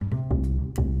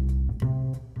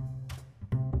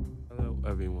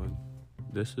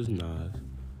this is Nas.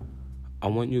 I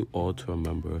want you all to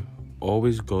remember,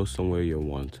 always go somewhere you're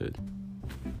wanted.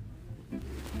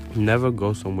 Never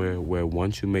go somewhere where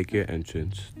once you make your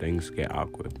entrance, things get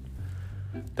awkward.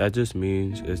 That just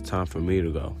means it's time for me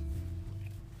to go.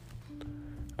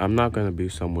 I'm not going to be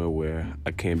somewhere where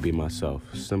I can't be myself.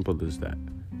 Simple as that.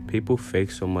 People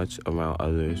fake so much around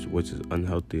others, which is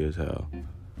unhealthy as hell.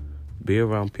 Be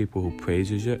around people who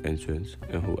praises your entrance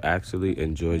and who actually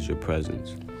enjoys your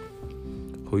presence.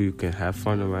 Who you can have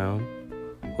fun around,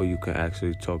 who you can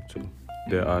actually talk to.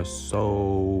 There are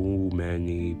so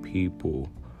many people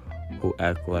who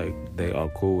act like they are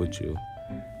cool with you.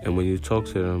 And when you talk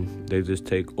to them, they just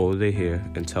take all they hear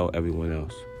and tell everyone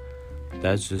else.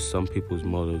 That's just some people's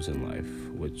motives in life,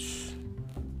 which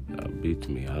beats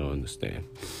me. I don't understand.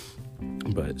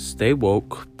 But stay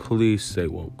woke. Please stay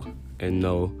woke. And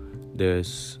know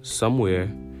there's somewhere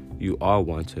you are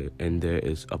wanted, and there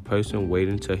is a person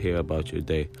waiting to hear about your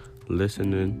day,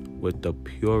 listening with the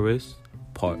purest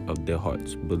part of their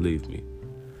hearts, believe me.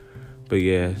 But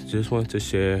yeah, just wanted to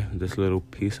share this little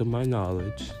piece of my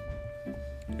knowledge.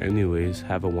 Anyways,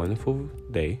 have a wonderful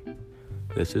day.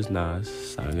 This is Nas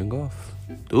signing off.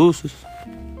 Deuces.